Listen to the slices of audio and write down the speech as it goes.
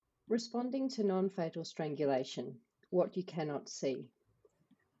Responding to non-fatal strangulation, what you cannot see.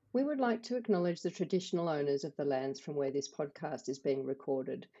 We would like to acknowledge the traditional owners of the lands from where this podcast is being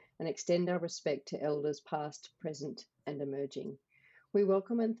recorded and extend our respect to elders past, present and emerging. We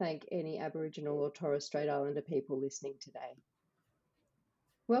welcome and thank any Aboriginal or Torres Strait Islander people listening today.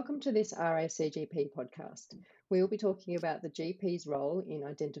 Welcome to this RACGP podcast. We will be talking about the GP's role in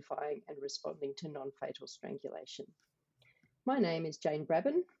identifying and responding to non-fatal strangulation. My name is Jane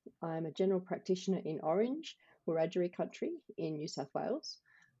Brabin. I'm a general practitioner in Orange, Wiradjuri country in New South Wales.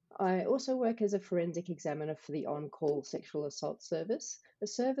 I also work as a forensic examiner for the On-Call Sexual Assault Service, a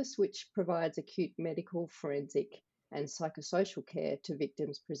service which provides acute medical, forensic and psychosocial care to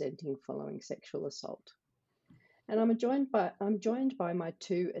victims presenting following sexual assault. And I'm joined by my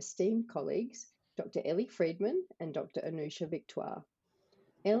two esteemed colleagues, Dr. Ellie Friedman and Dr. Anusha Victoire.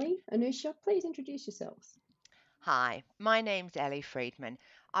 Ellie, Anusha, please introduce yourselves. Hi, my name's Ellie Friedman.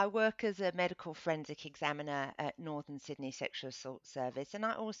 I work as a medical forensic examiner at Northern Sydney Sexual Assault Service, and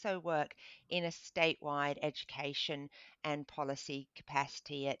I also work in a statewide education and policy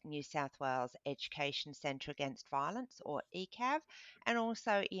capacity at New South Wales Education Centre Against Violence, or ECAV, and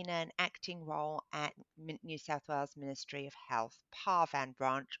also in an acting role at New South Wales Ministry of Health, Parvan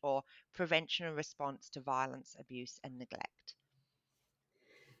branch, or Prevention and Response to Violence, Abuse and Neglect.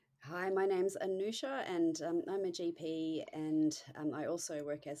 Hi, my name's Anusha and I'm a GP and I also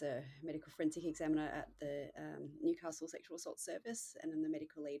work as a medical forensic examiner at the Newcastle Sexual Assault Service, and I'm the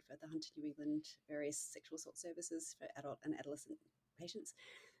medical lead for the Hunter New England various sexual assault services for adult and adolescent patients.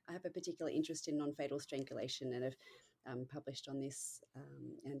 I have a particular interest in non-fatal strangulation and have published on this,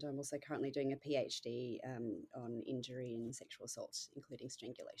 and I'm also currently doing a PhD on injury and sexual assault, including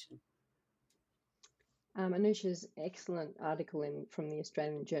strangulation. Anusha's excellent article from the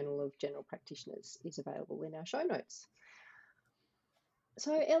Australian Journal of General Practitioners is available in our show notes.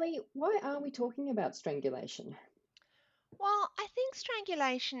 So, Ellie, why are we talking about strangulation? Well, I think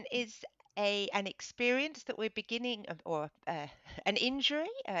strangulation is an experience that we're beginning, or an injury,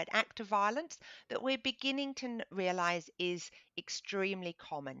 an act of violence that we're beginning to realise is extremely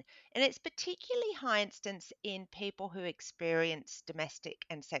common. And it's particularly high instance in people who experience domestic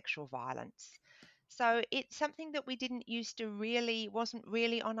and sexual violence. So it's something that we didn't used to wasn't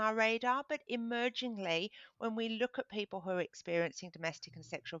really on our radar, but emergingly, when we look at people who are experiencing domestic and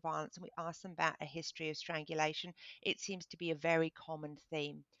sexual violence and we ask them about a history of strangulation, it seems to be a very common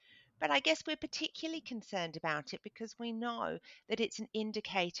theme. But I guess we're particularly concerned about it because we know that it's an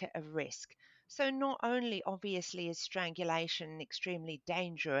indicator of risk. So not only obviously is strangulation an extremely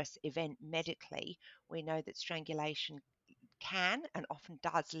dangerous event medically, we know that strangulation can and often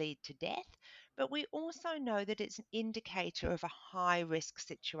does lead to death, but we also know that it's an indicator of a high risk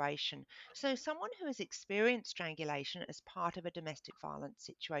situation. So someone who has experienced strangulation as part of a domestic violence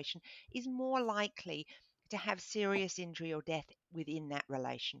situation is more likely to have serious injury or death within that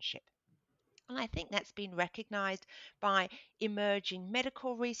relationship. And I think that's been recognised by emerging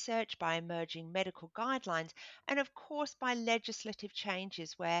medical research, by emerging medical guidelines, and of course by legislative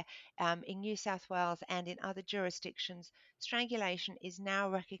changes where in New South Wales and in other jurisdictions, strangulation is now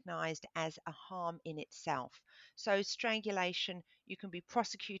recognised as a harm in itself. So strangulation, you can be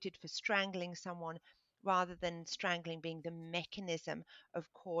prosecuted for strangling someone rather than strangling being the mechanism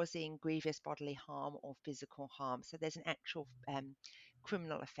of causing grievous bodily harm or physical harm. So there's an actual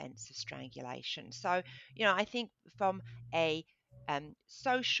criminal offence of strangulation. So, I think from a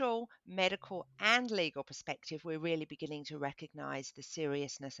social, medical and legal perspective, we're really beginning to recognise the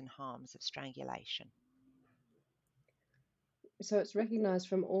seriousness and harms of strangulation. So it's recognised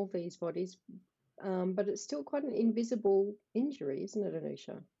from all these bodies, but it's still quite an invisible injury, isn't it,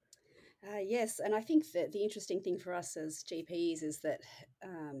 Anusha? Yes, and I think that the interesting thing for us as GPs is that,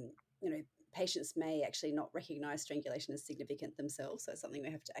 patients may actually not recognise strangulation as significant themselves. So it's something we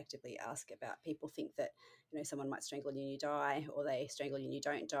have to actively ask about. People think that, someone might strangle you and you die, or they strangle you and you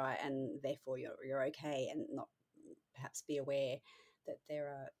don't die, and therefore you're okay, and not perhaps be aware that there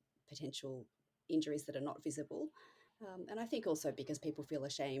are potential injuries that are not visible. And I think also because people feel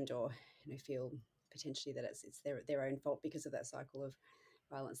ashamed or, feel potentially that it's their own fault because of that cycle of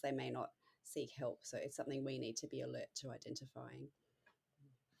violence, they may not seek help. So it's something we need to be alert to identifying.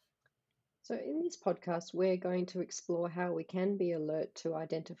 So in this podcast, we're going to explore how we can be alert to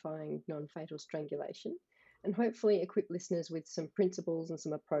identifying non-fatal strangulation and hopefully equip listeners with some principles and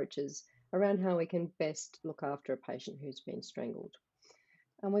some approaches around how we can best look after a patient who's been strangled.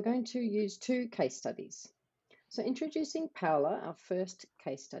 And we're going to use two case studies. So introducing Paola, our first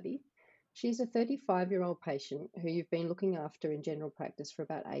case study. She's a 35-year-old patient who you've been looking after in general practice for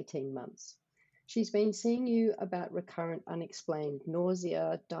about 18 months. She's been seeing you about recurrent unexplained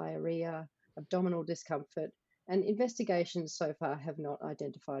nausea, diarrhea, abdominal discomfort, and investigations so far have not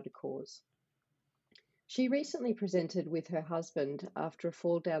identified a cause. She recently presented with her husband after a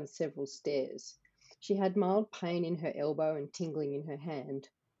fall down several stairs. She had mild pain in her elbow and tingling in her hand,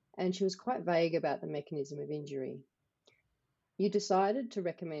 and she was quite vague about the mechanism of injury. You decided to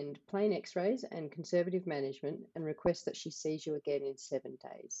recommend plain x-rays and conservative management and request that she sees you again in 7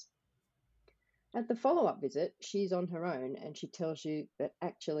 days. At the follow-up visit, she's on her own and she tells you that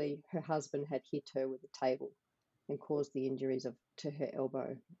actually her husband had hit her with a table and caused the injuries to her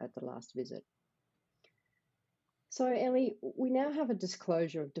elbow at the last visit. So, Ellie, we now have a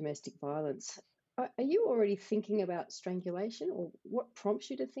disclosure of domestic violence. Are you already thinking about strangulation, or what prompts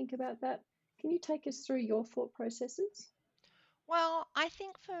you to think about that? Can you take us through your thought processes? Well, I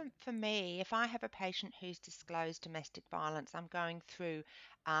think for me, if I have a patient who's disclosed domestic violence, I'm going through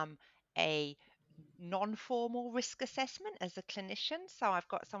a non-formal risk assessment as a clinician. So I've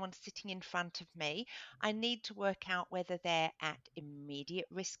got someone sitting in front of me. I need to work out whether they're at immediate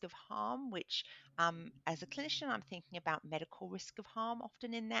risk of harm, which as a clinician, I'm thinking about medical risk of harm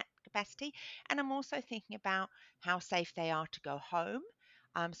often in that capacity. And I'm also thinking about how safe they are to go home.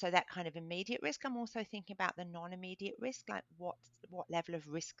 So that kind of immediate risk. I'm also thinking about the non-immediate risk, like what level of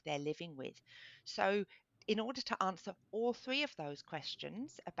risk they're living with. So in order to answer all three of those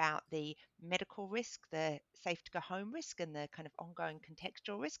questions about the medical risk, the safe to go home risk, and the kind of ongoing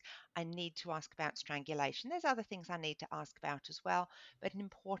contextual risk, I need to ask about strangulation. There's other things I need to ask about as well, but an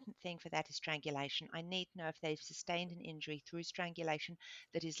important thing for that is strangulation. I need to know if they've sustained an injury through strangulation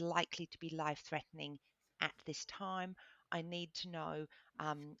that is likely to be life-threatening at this time. I need to know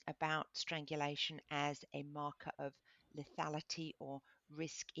about strangulation as a marker of lethality or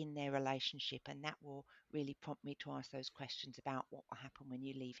risk in their relationship, and that will really prompt me to ask those questions about what will happen when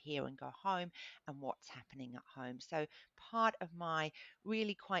you leave here and go home and what's happening at home. So part of my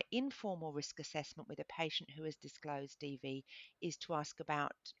really quite informal risk assessment with a patient who has disclosed DV is to ask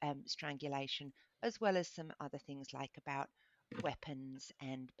about strangulation, as well as some other things like about weapons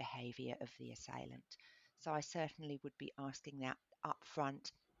and behaviour of the assailant. So I certainly would be asking that up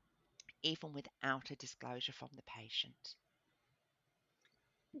front, even without a disclosure from the patient.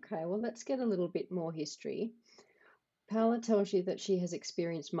 Okay, well, let's get a little bit more history. Paola tells you that she has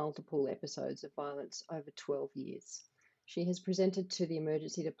experienced multiple episodes of violence over 12 years. She has presented to the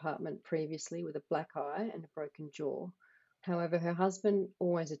emergency department previously with a black eye and a broken jaw. However, her husband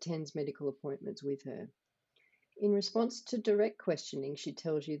always attends medical appointments with her. In response to direct questioning, she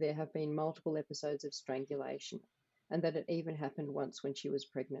tells you there have been multiple episodes of strangulation and that it even happened once when she was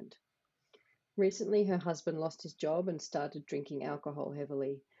pregnant. Recently, her husband lost his job and started drinking alcohol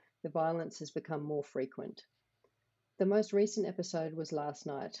heavily. The violence has become more frequent. The most recent episode was last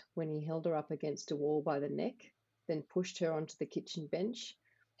night when he held her up against a wall by the neck, then pushed her onto the kitchen bench,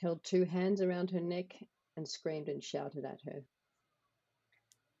 held 2 hands around her neck, and screamed and shouted at her.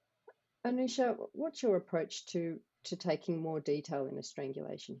 Anusha, what's your approach to taking more detail in a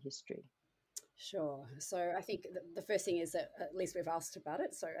strangulation history? Sure. So I think the first thing is that at least we've asked about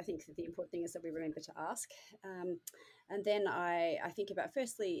it. So I think the important thing is that we remember to ask. And then I think about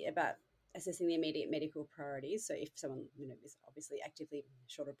firstly about assessing the immediate medical priorities. So if someone is obviously actively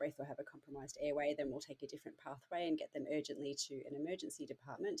short of breath or have a compromised airway, then we'll take a different pathway and get them urgently to an emergency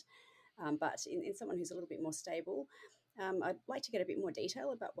department. But in someone who's a little bit more stable, I'd like to get a bit more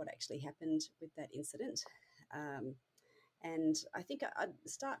detail about what actually happened with that incident. And I think I'd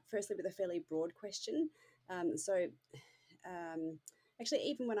start firstly with a fairly broad question. Actually,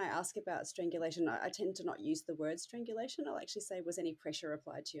 even when I ask about strangulation, I tend to not use the word strangulation. I'll actually say, was any pressure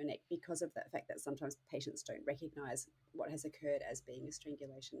applied to your neck, because of that fact that sometimes patients don't recognise what has occurred as being a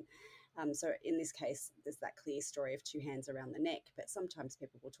strangulation. So in this case, there's that clear story of 2 hands around the neck, but sometimes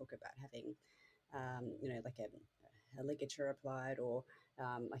people will talk about having, like a ligature applied, or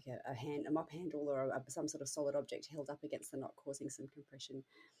like a mop handle, or some sort of solid object held up against the knot, causing some compression.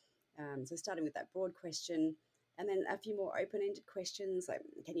 So starting with that broad question, and then a few more open-ended questions like,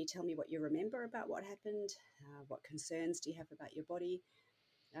 can you tell me what you remember about what happened? What concerns do you have about your body?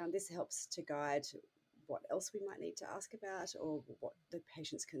 This helps to guide what else we might need to ask about, or what the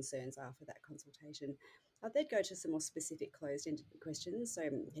patient's concerns are for that consultation. I'll then go to some more specific closed-ended questions. So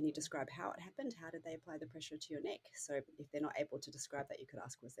can you describe how it happened? How did they apply the pressure to your neck? So if they're not able to describe that, you could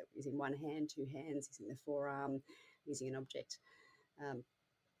ask, was it using 1 hand, 2 hands, using the forearm, using an object?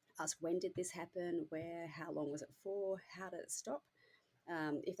 Ask, when did this happen? Where? How long was it for? How did it stop?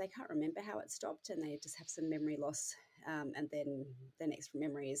 If they can't remember how it stopped and they just have some memory loss, and then their next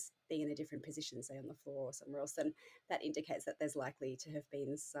memory is being in a different position, say on the floor or somewhere else, then that indicates that there's likely to have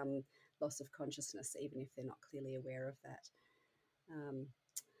been some loss of consciousness, even if they're not clearly aware of that.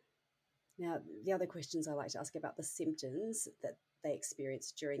 Now, the other questions I like to ask about the symptoms that they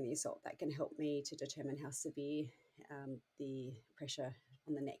experienced during the assault, that can help me to determine how severe the pressure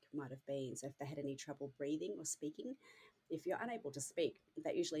on the neck might have been. So if they had any trouble breathing or speaking, if you're unable to speak,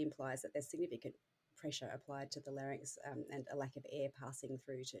 that usually implies that there's significant pressure applied to the larynx and a lack of air passing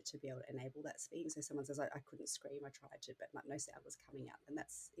through to be able to enable that speaking. So someone says, I couldn't scream, I tried to, but no sound was coming out, and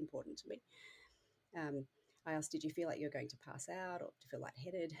that's important to me. I asked, did you feel like you're going to pass out, or do you feel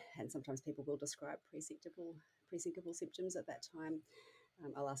lightheaded? And sometimes people will describe pre-syncopal symptoms at that time.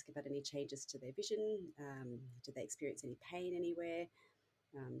 I'll ask about any changes to their vision. Did they experience any pain anywhere?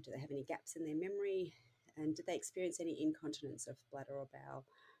 Do they have any gaps in their memory? And did they experience any incontinence of bladder or bowel?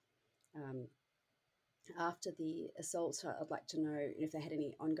 After the assault, I'd like to know if they had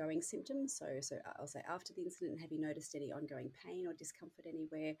any ongoing symptoms. So I'll say, after the incident, have you noticed any ongoing pain or discomfort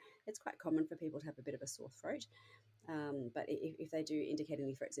anywhere? It's quite common for people to have a bit of a sore throat. But if they do indicate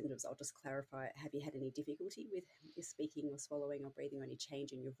any throat symptoms, I'll just clarify, have you had any difficulty with your speaking or swallowing or breathing, or any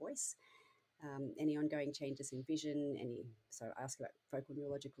change in your voice? Any ongoing changes in vision, so I ask about focal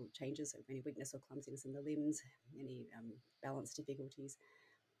neurological changes, so any weakness or clumsiness in the limbs, any balance difficulties,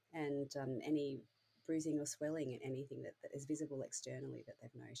 and any bruising or swelling, and anything that is visible externally that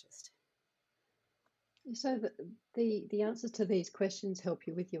they've noticed. So the answers to these questions help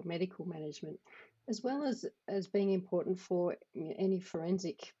you with your medical management, as well as being important for any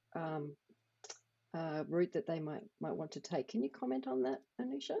forensic route that they might want to take. Can you comment on that,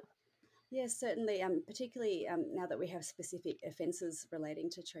 Anusha? Yes, certainly, particularly now that we have specific offences relating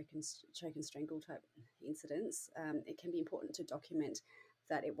to choke and strangle type incidents, it can be important to document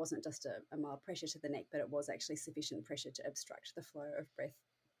that it wasn't just a mild pressure to the neck, but it was actually sufficient pressure to obstruct the flow of breath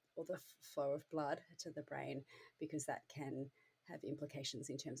or the flow of blood to the brain, because that can have implications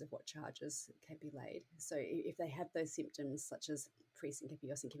in terms of what charges can be laid. So if they have those symptoms such as pre-syncope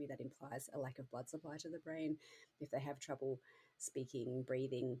or syncope, that implies a lack of blood supply to the brain. If they have trouble speaking,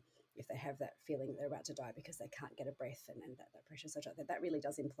 breathing, if they have that feeling they're about to die because they can't get a breath and that pressure such that really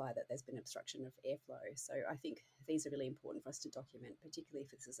does imply that there's been obstruction of airflow. So I think these are really important for us to document, particularly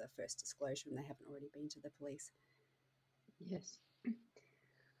if this is a first disclosure and they haven't already been to the police. Yes.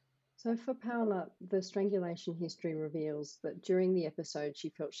 So for Paola, the strangulation history reveals that during the episode she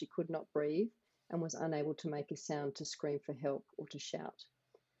felt she could not breathe and was unable to make a sound to scream for help or to shout.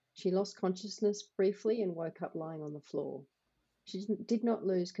 She lost consciousness briefly and woke up lying on the floor. She did not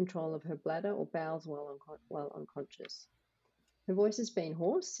lose control of her bladder or bowels while unconscious. Her voice has been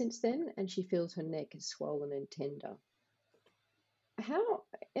hoarse since then, and she feels her neck is swollen and tender.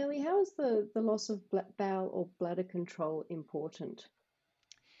 Ellie, how is the loss of bowel or bladder control important?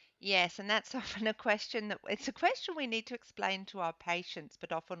 Yes, and that's often a question it's a question we need to explain to our patients,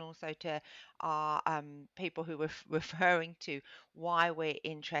 but often also to our people who we're referring to why we're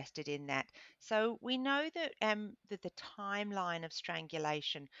interested in that. So we know that the timeline of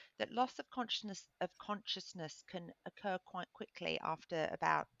strangulation, that loss of consciousness can occur quite quickly after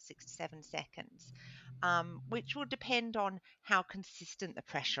about 6 to 7 seconds. Which will depend on how consistent the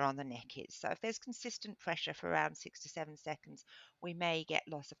pressure on the neck is. So if there's consistent pressure for around 6 to 7 seconds, we may get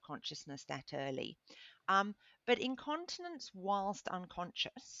loss of consciousness that early. But incontinence whilst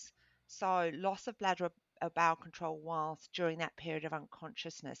unconscious, so loss of bladder or bowel control whilst during that period of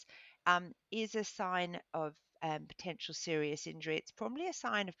unconsciousness, is a sign of potential serious injury. It's probably a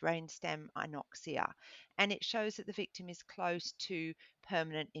sign of brainstem anoxia, and it shows that the victim is close to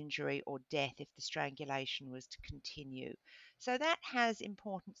permanent injury or death if the strangulation was to continue. So that has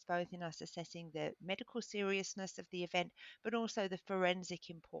importance both in us assessing the medical seriousness of the event, but also the forensic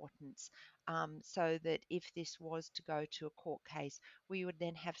importance, so that if this was to go to a court case, we would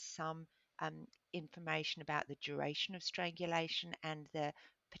then have some information about the duration of strangulation and the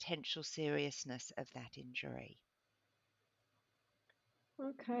potential seriousness of that injury.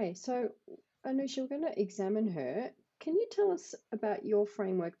 Okay, so Anusha, we're going to examine her. Can you tell us about your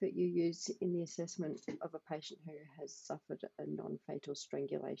framework that you use in the assessment of a patient who has suffered a non-fatal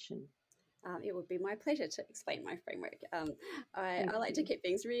strangulation? It would be my pleasure to explain my framework. I like to keep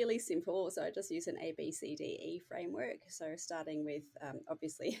things really simple, so I just use an ABCDE framework. So starting with,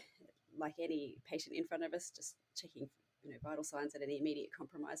 obviously, like any patient in front of us, just checking vital signs and any immediate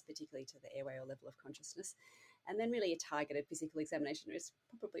compromise, particularly to the airway or level of consciousness. And then really a targeted physical examination is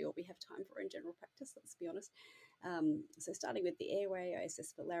probably all we have time for in general practice, let's be honest. So starting with the airway, I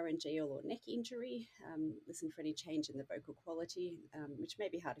assess for laryngeal or neck injury, listen for any change in the vocal quality, which may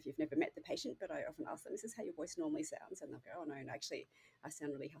be hard if you've never met the patient, but I often ask them, is this how your voice normally sounds? And they'll go, oh no, actually I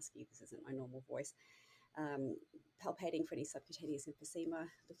sound really husky, this isn't my normal voice. palpating for any subcutaneous emphysema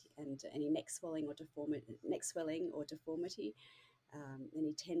and any neck swelling or deformity,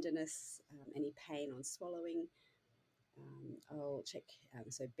 any tenderness, any pain on swallowing. I'll check,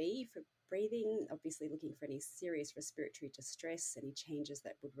 so B for breathing, obviously looking for any serious respiratory distress, any changes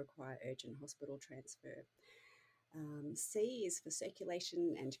that would require urgent hospital transfer. C is for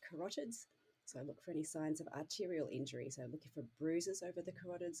circulation and carotids. So I look for any signs of arterial injury. So I'm looking for bruises over the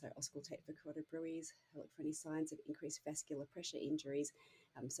carotids, so auscultate for carotid bruits. I look for any signs of increased vascular pressure injuries.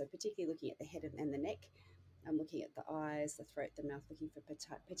 So particularly looking at the head and the neck. I'm looking at the eyes, the throat, the mouth, looking for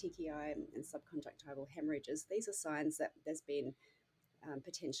petechiae and subconjunctival hemorrhages. These are signs that there's been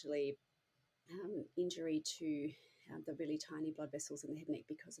potentially injury to the really tiny blood vessels in the head and neck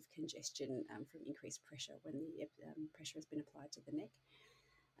because of congestion from increased pressure when the pressure has been applied to the neck.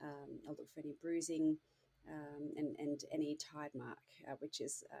 I'll look for any bruising and any tide mark, which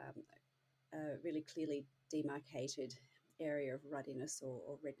is a really clearly demarcated area of ruddiness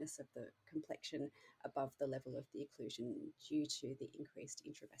or redness of the complexion above the level of the occlusion due to the increased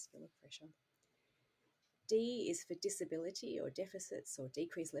intravascular pressure. D is for disability or deficits or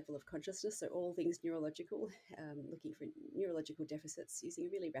decreased level of consciousness, so all things neurological, looking for neurological deficits using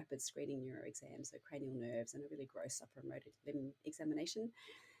a really rapid screening neuro exam, so cranial nerves and a really gross upper and motor limb examination.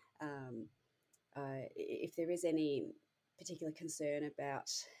 If there is any particular concern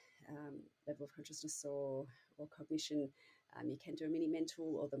about level of consciousness or cognition, you can do a mini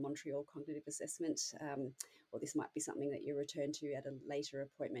mental or the Montreal cognitive assessment, or this might be something that you return to at a later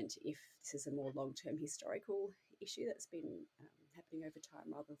appointment if this is a more long-term historical issue that's been happening over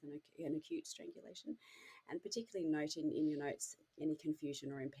time rather than an acute strangulation. And particularly note in your notes any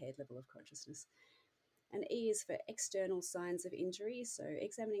confusion or impaired level of consciousness. And E is for external signs of injury, so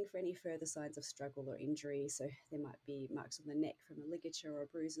examining for any further signs of struggle or injury. So there might be marks on the neck from a ligature or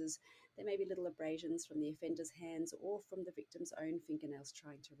bruises. There may be little abrasions from the offender's hands or from the victim's own fingernails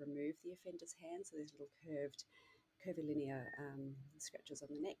trying to remove the offender's hand. So there's little curvilinear scratches on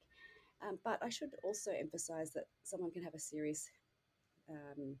the neck. But I should also emphasise that someone can have a serious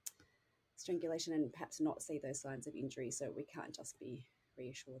strangulation and perhaps not see those signs of injury, so we can't just be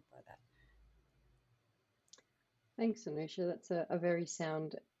reassured by that. Thanks, Anusha. That's a very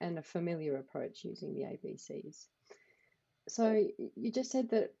sound and a familiar approach using the ABCs. So you just said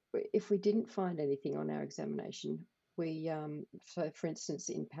that if we didn't find anything on our examination, so for instance,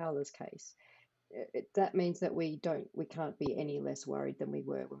 in Paola's case, that means that we can't be any less worried than we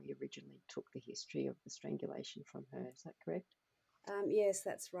were when we originally took the history of the strangulation from her. Is that correct? Yes,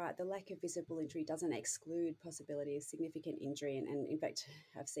 that's right. The lack of visible injury doesn't exclude possibility of significant injury. And in fact,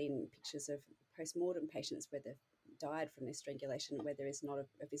 I've seen pictures of post-mortem patients where they've died from their strangulation where there is not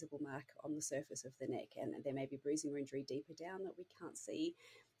a visible mark on the surface of the neck, and there may be bruising or injury deeper down that we can't see,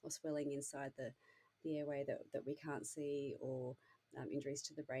 or swelling inside the airway that we can't see, or injuries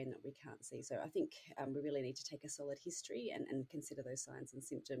to the brain that we can't see. So I think we really need to take a solid history and consider those signs and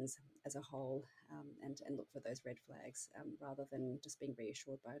symptoms as a whole, and look for those red flags rather than just being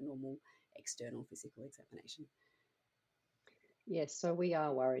reassured by a normal external physical examination. Yes, so we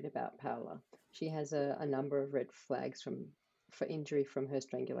are worried about Paola. She has a number of red flags for injury from her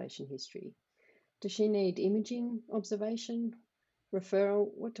strangulation history. Does she need imaging, observation, referral?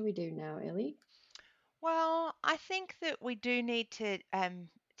 What do we do now, Ellie? Well, I think that we do need to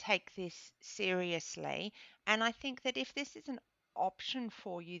take this seriously. And I think that if this is an option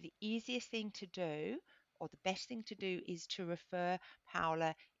for you, the easiest thing to do or the best thing to do is to refer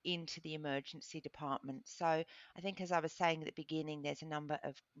Paola into the emergency department. So I think, as I was saying at the beginning, there's a number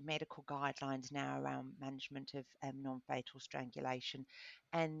of medical guidelines now around management of non-fatal strangulation,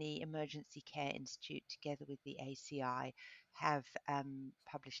 and the Emergency Care Institute, together with the ACI, have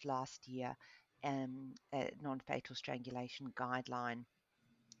published last year a non-fatal strangulation guideline.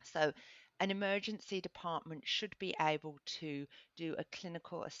 So, an emergency department should be able to do a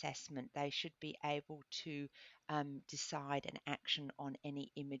clinical assessment. They should be able to decide an action on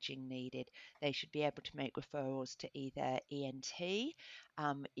any imaging needed. They should be able to make referrals to either ENT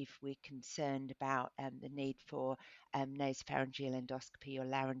if we're concerned about the need for nasopharyngeal endoscopy or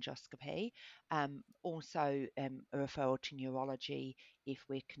laryngoscopy. Also, a referral to neurology if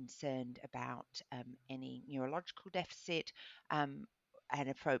we're concerned about any neurological deficit. An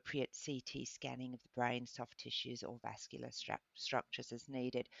appropriate CT scanning of the brain, soft tissues, or vascular structures as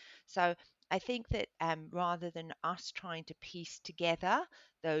needed. So I think that rather than us trying to piece together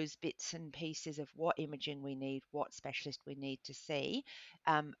those bits and pieces of what imaging we need, what specialist we need to see,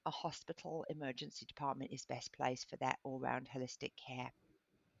 a hospital emergency department is best placed for that all-round holistic care.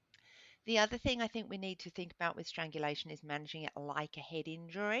 The other thing I think we need to think about with strangulation is managing it like a head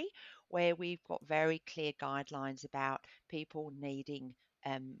injury, where we've got very clear guidelines about people needing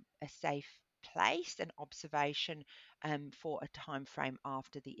a safe place and observation for a time frame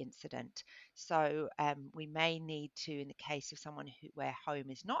after the incident. So we may need to, in the case of someone where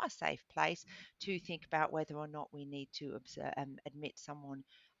home is not a safe place, to think about whether or not we need to admit someone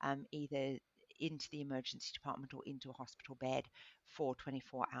either into the emergency department or into a hospital bed for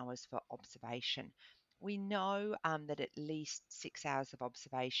 24 hours for observation. We know that at least 6 hours of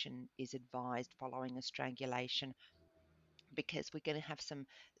observation is advised following a strangulation because we're going to have some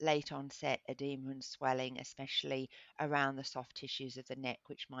late onset edema and swelling, especially around the soft tissues of the neck,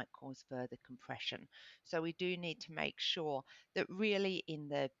 which might cause further compression. So we do need to make sure that really in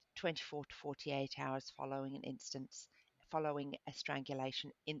the 24 to 48 hours following an instance, following a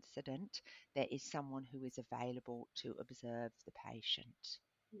strangulation incident, there is someone who is available to observe the patient.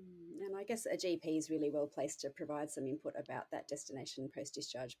 And I guess a GP is really well placed to provide some input about that destination post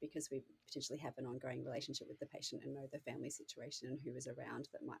discharge, because we potentially have an ongoing relationship with the patient and know the family situation and who is around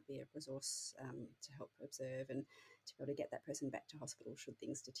that might be a resource to help observe and to be able to get that person back to hospital should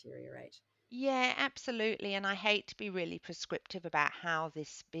things deteriorate. Yeah, absolutely. And I hate to be really prescriptive about how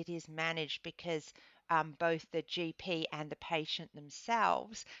this bit is managed because both the GP and the patient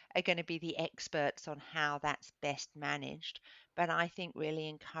themselves are going to be the experts on how that's best managed. But I think really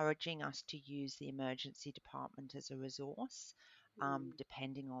encouraging us to use the emergency department as a resource, Mm.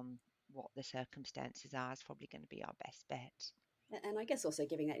 depending on what the circumstances are, is probably going to be our best bet. And I guess also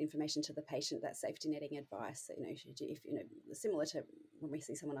giving that information to the patient, that safety netting advice. That, if similar to when we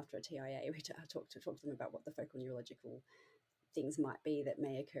see someone after a TIA, we talk to them about what the focal neurological things might be that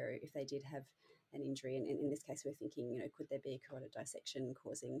may occur if they did have an injury. And in this case, we're thinking, could there be a carotid dissection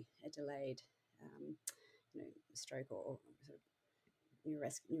causing a delayed, stroke or sort of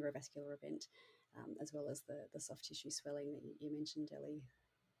neurovascular event, as well as the soft tissue swelling that you mentioned, Ellie.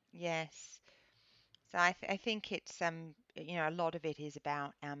 Yes. So I think it's a lot of it is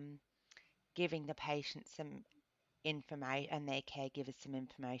about giving the patient some information and their caregivers some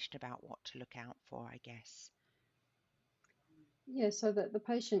information about what to look out for, I guess. Yeah, so that the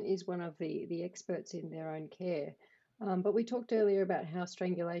patient is one of the experts in their own care. But we talked earlier about how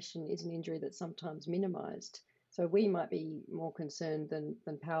strangulation is an injury that's sometimes minimized. So we might be more concerned than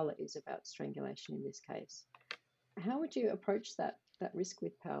Paola is about strangulation in this case. How would you approach that risk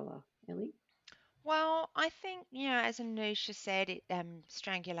with Paola, Ellie? Well, I think, as Anusha said,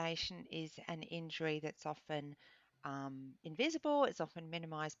 strangulation is an injury that's often invisible, it's often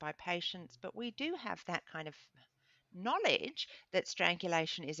minimized by patients, but we do have that kind of knowledge that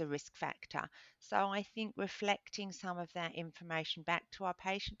strangulation is a risk factor. So I think reflecting some of that information back to our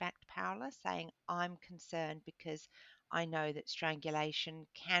patient, back to Paola, saying, I'm concerned because I know that strangulation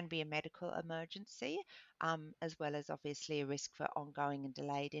can be a medical emergency, as well as obviously a risk for ongoing and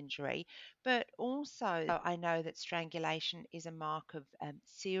delayed injury. But also, I know that strangulation is a mark of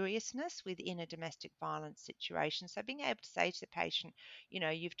seriousness within a domestic violence situation. So being able to say to the patient,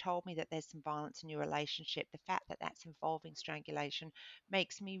 you've told me that there's some violence in your relationship. The fact that that's involving strangulation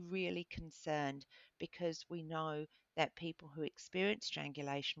makes me really concerned because we know that people who experience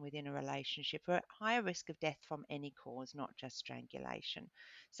strangulation within a relationship are at higher risk of death from any cause, not just strangulation.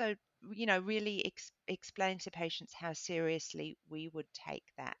 So, really explain to patients how seriously we would take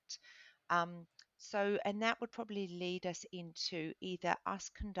that. Um, and that would probably lead us into either us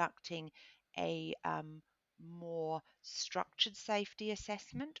conducting a more structured safety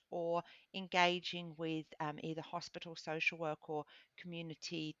assessment or engaging with either hospital social work or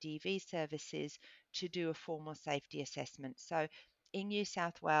community DV services to do a formal safety assessment. So in New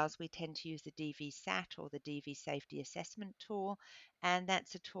South Wales, we tend to use the DV SAT or the DV Safety Assessment Tool, and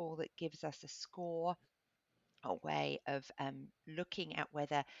that's a tool that gives us a score, a way of looking at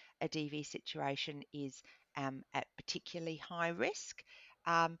whether a DV situation is at particularly high risk.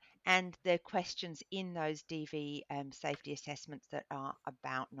 Um, and the questions in those DV safety assessments that are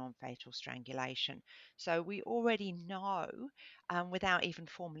about non-fatal strangulation. So we already know, without even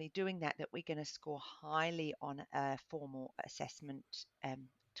formally doing that, that we're going to score highly on a formal assessment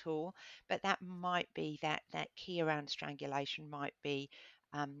tool. But that might be that key around strangulation might be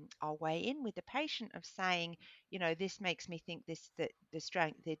our way in with the patient of saying, this makes me think that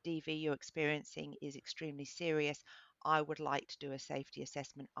the DV you're experiencing is extremely serious. I would like to do a safety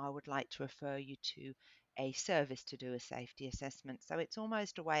assessment. I would like to refer you to a service to do a safety assessment. So it's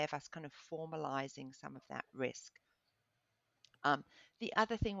almost a way of us kind of formalizing some of that risk. Um, the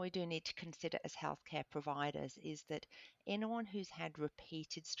other thing we do need to consider as healthcare providers is that anyone who's had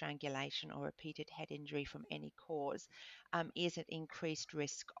repeated strangulation or repeated head injury from any cause is at increased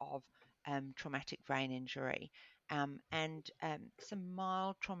risk of traumatic brain injury. Some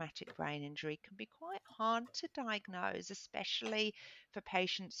mild traumatic brain injury can be quite hard to diagnose, especially for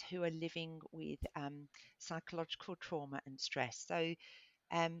patients who are living with psychological trauma and stress. So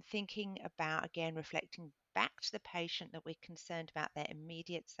thinking about, again, reflecting back to the patient that we're concerned about their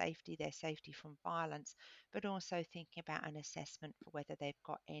immediate safety, their safety from violence, but also thinking about an assessment for whether they've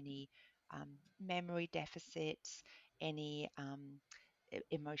got any memory deficits, any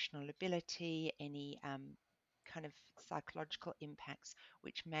emotional ability, any kind of psychological impacts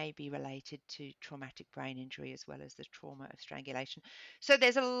which may be related to traumatic brain injury as well as the trauma of strangulation. So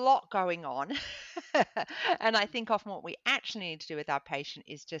there's a lot going on. And I think often what we actually need to do with our patient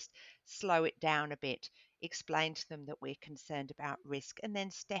is just slow it down a bit, explain to them that we're concerned about risk, and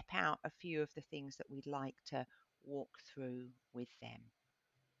then step out a few of the things that we'd like to walk through with them.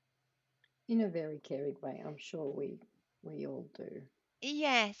 In a very caring way, I'm sure we all do.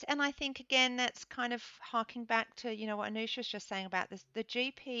 Yes, and I think again that's kind of harking back to, what Anusha was just saying about this. The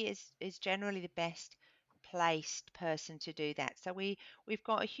GP is generally the best placed person to do that. So we've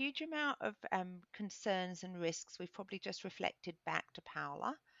got a huge amount of concerns and risks. We've probably just reflected back to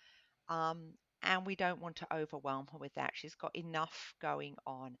Paula. Um, and we don't want to overwhelm her with that. She's got enough going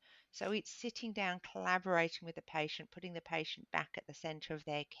on. So it's sitting down, collaborating with the patient, putting the patient back at the center of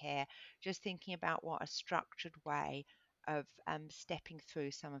their care, just thinking about what a structured way of stepping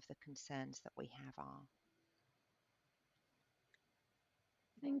through some of the concerns that we have are.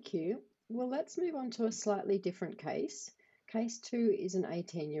 Thank you. Well, let's move on to a slightly different case. Case 2 is an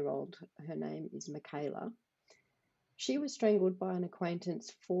 18-year-old. Her name is Michaela. She was strangled by an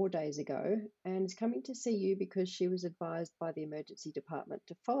acquaintance 4 days ago and is coming to see you because she was advised by the emergency department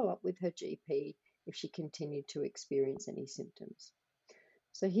to follow up with her GP if she continued to experience any symptoms.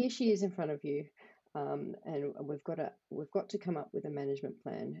 So here she is in front of you, and we've got to come up with a management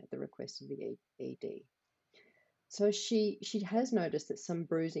plan at the request of the ED. So she has noticed that some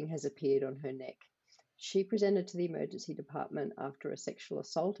bruising has appeared on her neck. She presented to the emergency department after a sexual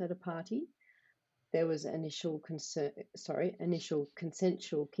assault at a party. There was initial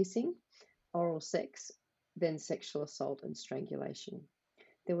consensual kissing, oral sex, then sexual assault and strangulation.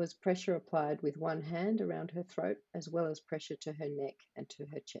 There was pressure applied with one hand around her throat, as well as pressure to her neck and to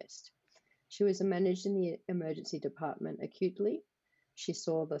her chest. She was managed in the emergency department acutely. She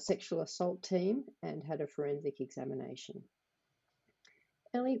saw the sexual assault team and had a forensic examination.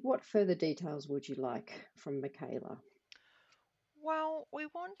 Ellie, what further details would you like from Michaela? Well, we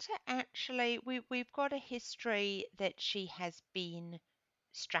want to actually, we've got a history that she has been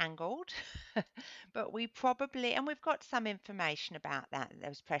strangled, but we probably, and we've got some information about that. There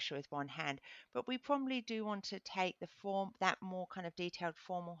was pressure with one hand, but we probably do want to take that more kind of detailed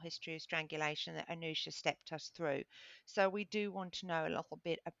formal history of strangulation that Anusha stepped us through. So we do want to know a little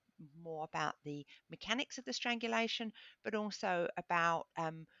bit more about the mechanics of the strangulation, but also about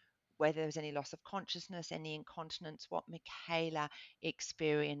whether there was any loss of consciousness, any incontinence, what Michaela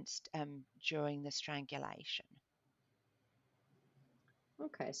experienced during the strangulation.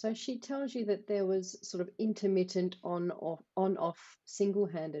 Okay, so she tells you that there was sort of intermittent on-off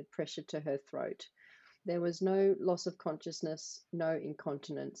single-handed pressure to her throat. There was no loss of consciousness, no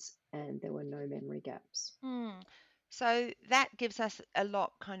incontinence, and there were no memory gaps. So that gives us a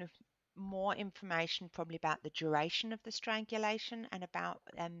lot kind of more information probably about the duration of the strangulation and about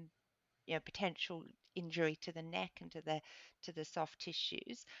potential injury to the neck and to the soft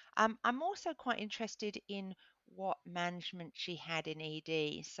tissues. I'm also quite interested in what management she had in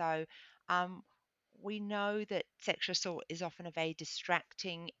ED. So we know that sexual assault is often a very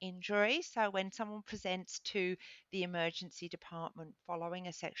distracting injury. So when someone presents to the emergency department following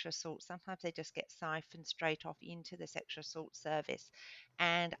a sexual assault, sometimes they just get siphoned straight off into the sexual assault service.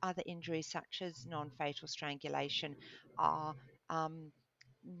 And other injuries such as non-fatal strangulation are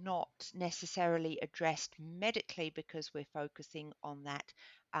not necessarily addressed medically because we're focusing on that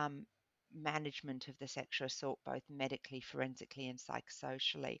management of the sexual assault, both medically, forensically, and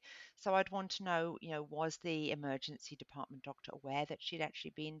psychosocially. So I'd want to know, was the emergency department doctor aware that she'd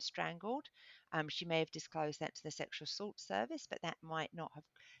actually been strangled? She may have disclosed that to the sexual assault service, but that might not have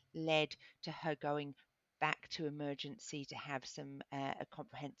led to her going back to emergency to have a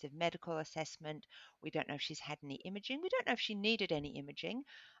comprehensive medical assessment. We don't know if she's had any imaging. We don't know if she needed any imaging.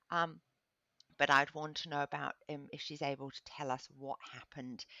 But I'd want to know about if she's able to tell us what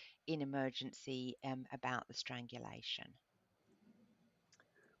happened in emergency about the strangulation.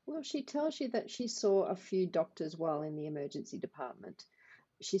 Well, she tells you that she saw a few doctors while in the emergency department.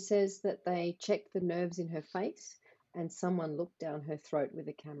 She says that they checked the nerves in her face and someone looked down her throat with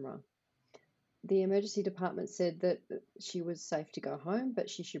a camera. The emergency department said that she was safe to go home, but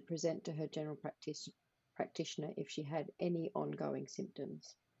she should present to her general practitioner if she had any ongoing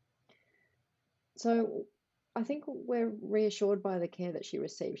symptoms. So I think we're reassured by the care that she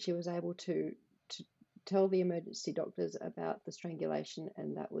received. She was able to tell the emergency doctors about the strangulation,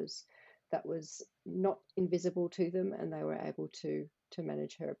 and that was not invisible to them, and they were able to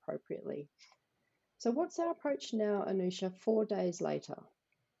manage her appropriately. So what's our approach now, Anusha, 4 days later?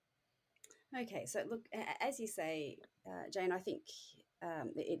 Okay, so look, as you say, Jane, I think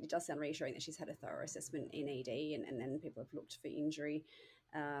it does sound reassuring that she's had a thorough assessment in ED, and then people have looked for injury.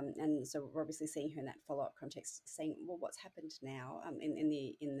 And so we're obviously seeing her in that follow-up context, saying, well, what's happened now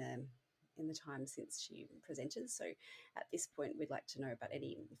in the time since she presented. So at this point, we'd like to know about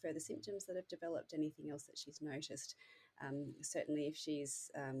any further symptoms that have developed, anything else that she's noticed. Certainly, if she's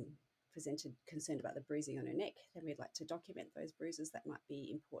presented concerned about the bruising on her neck, then we'd like to document those bruises. That might be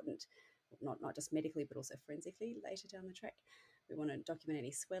important, not just medically, but also forensically later down the track. We want to document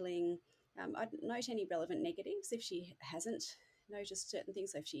any swelling. I'd note any relevant negatives if she hasn't noticed certain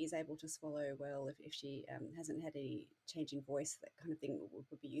things. So if she is able to swallow well, if she hasn't had any change in voice, that kind of thing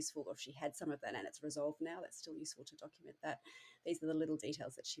would be useful. Or if she had some of that and it's resolved now, that's still useful to document that. These are the little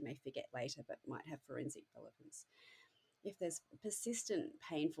details that she may forget later, but might have forensic relevance. If there's persistent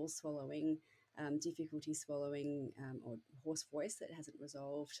painful swallowing, difficulty swallowing, or hoarse voice that hasn't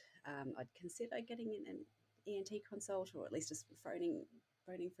resolved, I'd consider getting in an ENT consult, or at least just phoning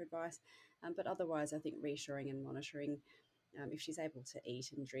for advice. But otherwise, I think reassuring and monitoring. If she's able to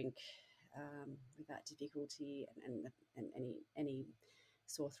eat and drink without difficulty, and any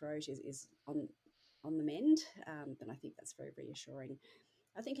sore throat is on the mend, then I think that's very reassuring.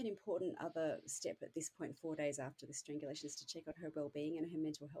 I think an important other step at this point, 4 days after the strangulation, is to check on her well-being and her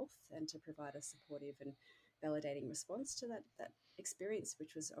mental health, and to provide a supportive and validating response to that experience,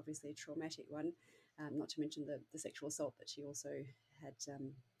 which was obviously a traumatic one, not to mention the sexual assault that she also had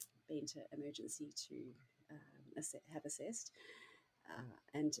been to emergency to have assessed,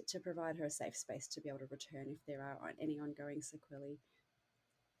 and to provide her a safe space to be able to return if there are any ongoing sequelae.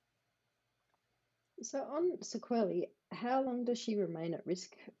 So on sequelae, how long does she remain at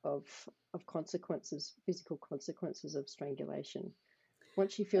risk of consequences, physical consequences of strangulation?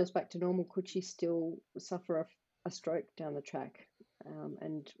 Once she feels back to normal, could she still suffer a stroke down the track?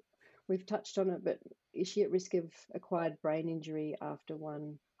 And we've touched on it, but is she at risk of acquired brain injury after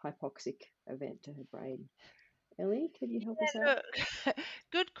one hypoxic event to her brain? Ellie, could you help us out? Look,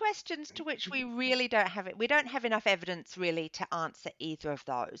 good questions to which we really don't have it. We don't have enough evidence really to answer either of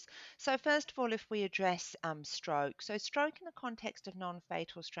those. So first of all, if we address stroke. So stroke in the context of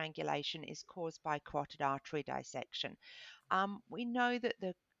non-fatal strangulation is caused by carotid artery dissection. We know that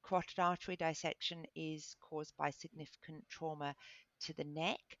the carotid artery dissection is caused by significant trauma to the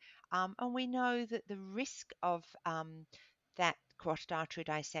neck, and we know that the risk of that carotid artery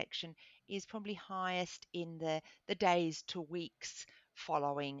dissection is probably highest in the days to weeks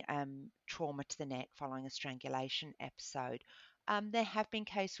following trauma to the neck, following a strangulation episode. There have been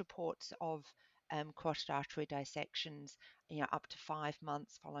case reports of carotid artery dissections, up to 5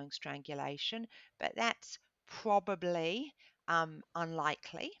 months following strangulation, but that's probably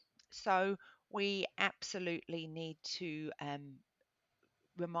unlikely. So we absolutely need to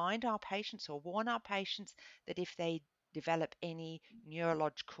remind our patients or warn our patients that if they develop any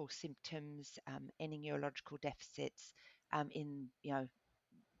neurological symptoms, any neurological deficits in,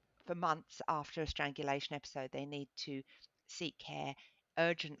 for months after a strangulation episode, they need to seek care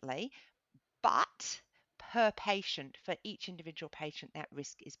urgently. But per patient, for each individual patient, that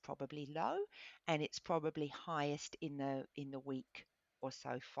risk is probably low, and it's probably highest in the week or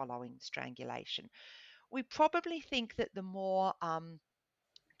so following strangulation. We probably think that the more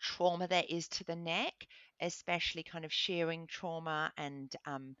trauma there is to the neck, especially kind of shearing trauma and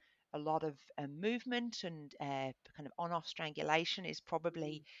a lot of movement and kind of on-off strangulation, is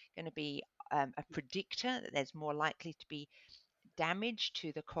probably going to be a predictor that there's more likely to be damage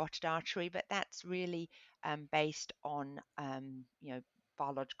to the carotid artery, but that's really based on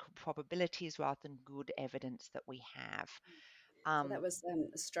biological probabilities rather than good evidence that we have. So that was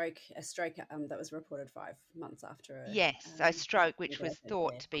a stroke that was reported 5 months after Yes, a stroke which was birth.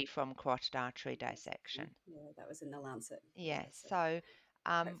 thought Yeah. to be from carotid artery dissection. Yeah, that was in the Lancet. Yeah, Yes, so so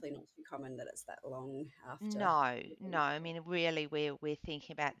hopefully not too common that it's that long after. no. I mean, really, we're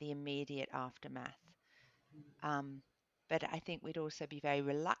thinking about the immediate aftermath. Um, but I think we'd also be very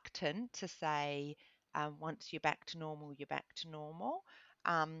reluctant to say once you're back to normal, you're back to normal.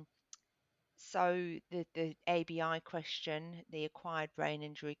 Um, So the ABI question, the acquired brain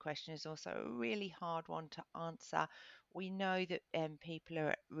injury question, is also a really hard one to answer. We know that people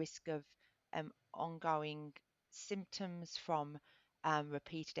are at risk of ongoing symptoms from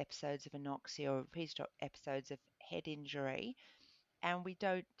repeated episodes of anoxia or repeated episodes of head injury, and we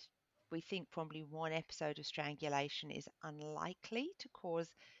think probably one episode of strangulation is unlikely to cause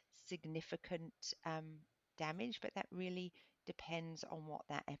significant damage, but that really depends on what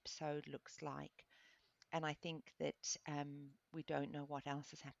that episode looks like. And I think that we don't know what else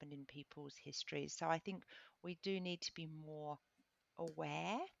has happened in people's histories. So I think we do need to be more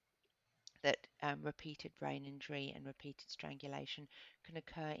aware that repeated brain injury and repeated strangulation can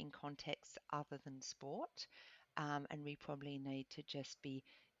occur in contexts other than sport. And we probably need to just be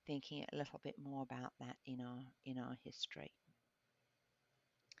thinking a little bit more about that in our history.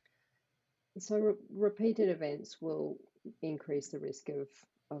 So repeated events will increase the risk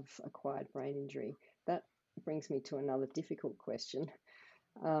of acquired brain injury. That brings me to another difficult question.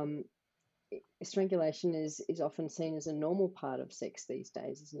 Strangulation is often seen as a normal part of sex these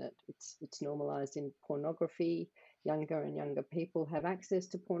days, isn't it? It's normalized in pornography. Younger and younger people have access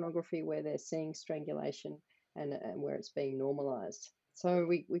to pornography where they're seeing strangulation and where it's being normalized. So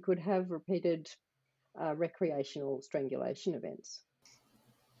we could have repeated recreational strangulation events.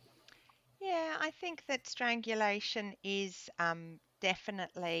 Yeah, I think that strangulation is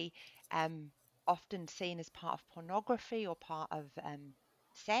definitely often seen as part of pornography or part of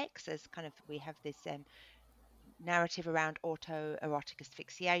sex, as kind of we have this narrative around autoerotic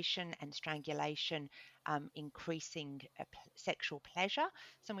asphyxiation and strangulation increasing sexual pleasure.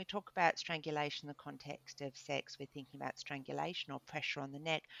 So when we talk about strangulation in the context of sex, we're thinking about strangulation or pressure on the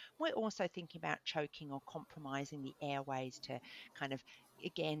neck. We're also thinking about choking or compromising the airways to kind of,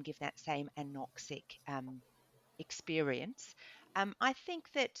 again, give that same anoxic experience. I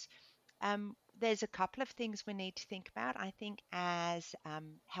think that there's a couple of things we need to think about. I think as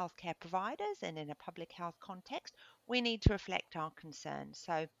healthcare providers and in a public health context, we need to reflect our concerns.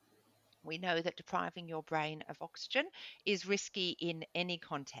 So we know that depriving your brain of oxygen is risky in any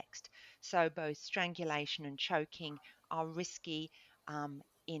context. So both strangulation and choking are risky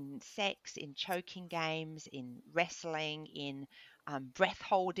in sex, in choking games, in wrestling, in breath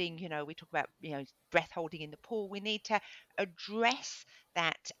holding. We talk about breath holding in the pool. We need to address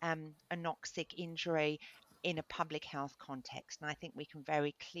that anoxic injury in a public health context. And I think we can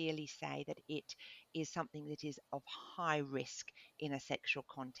very clearly say that it is something that is of high risk in a sexual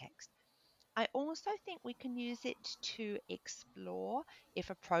context. I also think we can use it to explore, if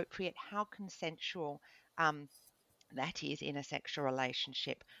appropriate, how consensual that is in a sexual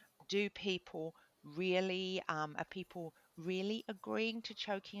relationship. Do people are people really agreeing to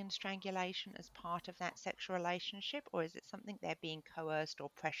choking and strangulation as part of that sexual relationship, or is it something they're being coerced or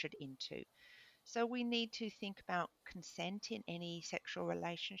pressured into? So we need to think about consent in any sexual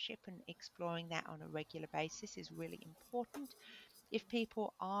relationship, and exploring that on a regular basis is really important. If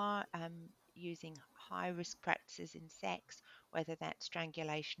people are using high risk practices in sex, whether that's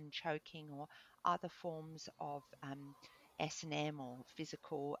strangulation, choking, or other forms of S&M or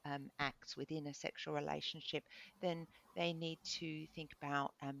physical acts within a sexual relationship, then they need to think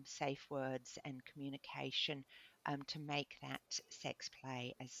about safe words and communication to make that sex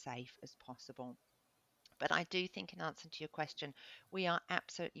play as safe as possible. But I do think, in answer to your question, we are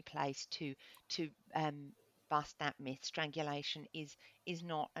absolutely placed to bust that myth. Strangulation is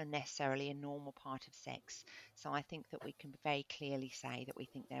not necessarily a normal part of sex. So I think that we can very clearly say that we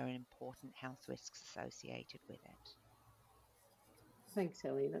think there are important health risks associated with it. Thanks,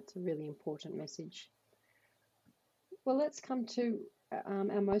 Ellie. That's a really important message. Well, let's come to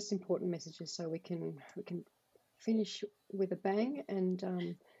our most important messages, so we can finish with a bang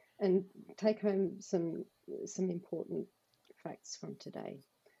and take home some important facts from today.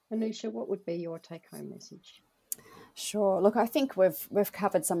 Anusha, what would be your take-home message? Sure. Look, I think we've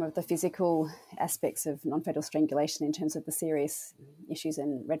covered some of the physical aspects of non-fatal strangulation in terms of the serious issues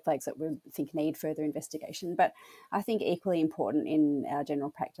and red flags that we think need further investigation. But I think equally important in our general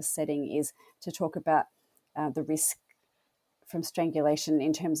practice setting is to talk about the risk from strangulation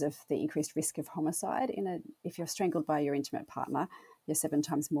in terms of the increased risk of homicide. If you're strangled by your intimate partner, you're 7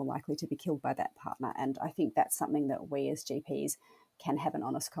 times more likely to be killed by that partner. And I think that's something that we as GPs can have an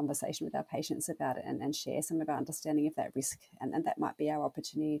honest conversation with our patients about it and share some of our understanding of that risk. And that might be our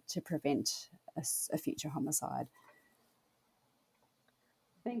opportunity to prevent a future homicide.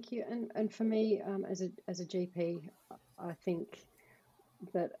 Thank you. And for me, as a GP, I think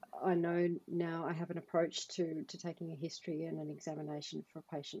that I know now I have an approach to taking a history and an examination for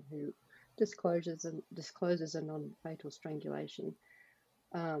a patient who discloses a non-fatal strangulation.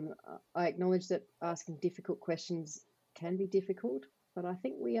 I acknowledge that asking difficult questions can be difficult, but I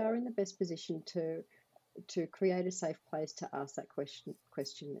think we are in the best position to to create a safe place to ask that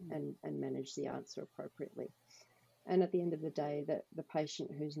question and manage the answer appropriately. And at the end of the day, that the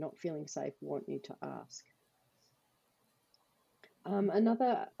patient who's not feeling safe want you to ask.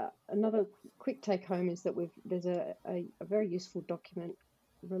 Another quick take home is that there's a very useful document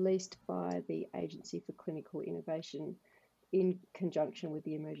released by the Agency for Clinical Innovation in conjunction with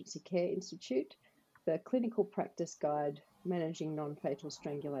the Emergency Care Institute, the Clinical Practice Guide Managing Non-Fatal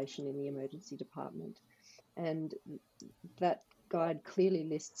Strangulation in the Emergency Department. And that guide clearly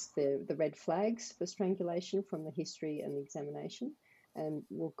lists the red flags for strangulation from the history and the examination, and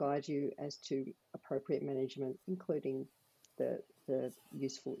will guide you as to appropriate management, including the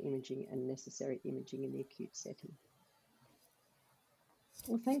useful imaging and necessary imaging in the acute setting.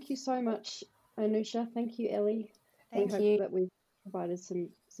 Well, thank you so much, Anusha. Thank you, Ellie. Thank we you. hope that we've provided some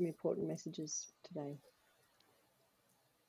important messages today.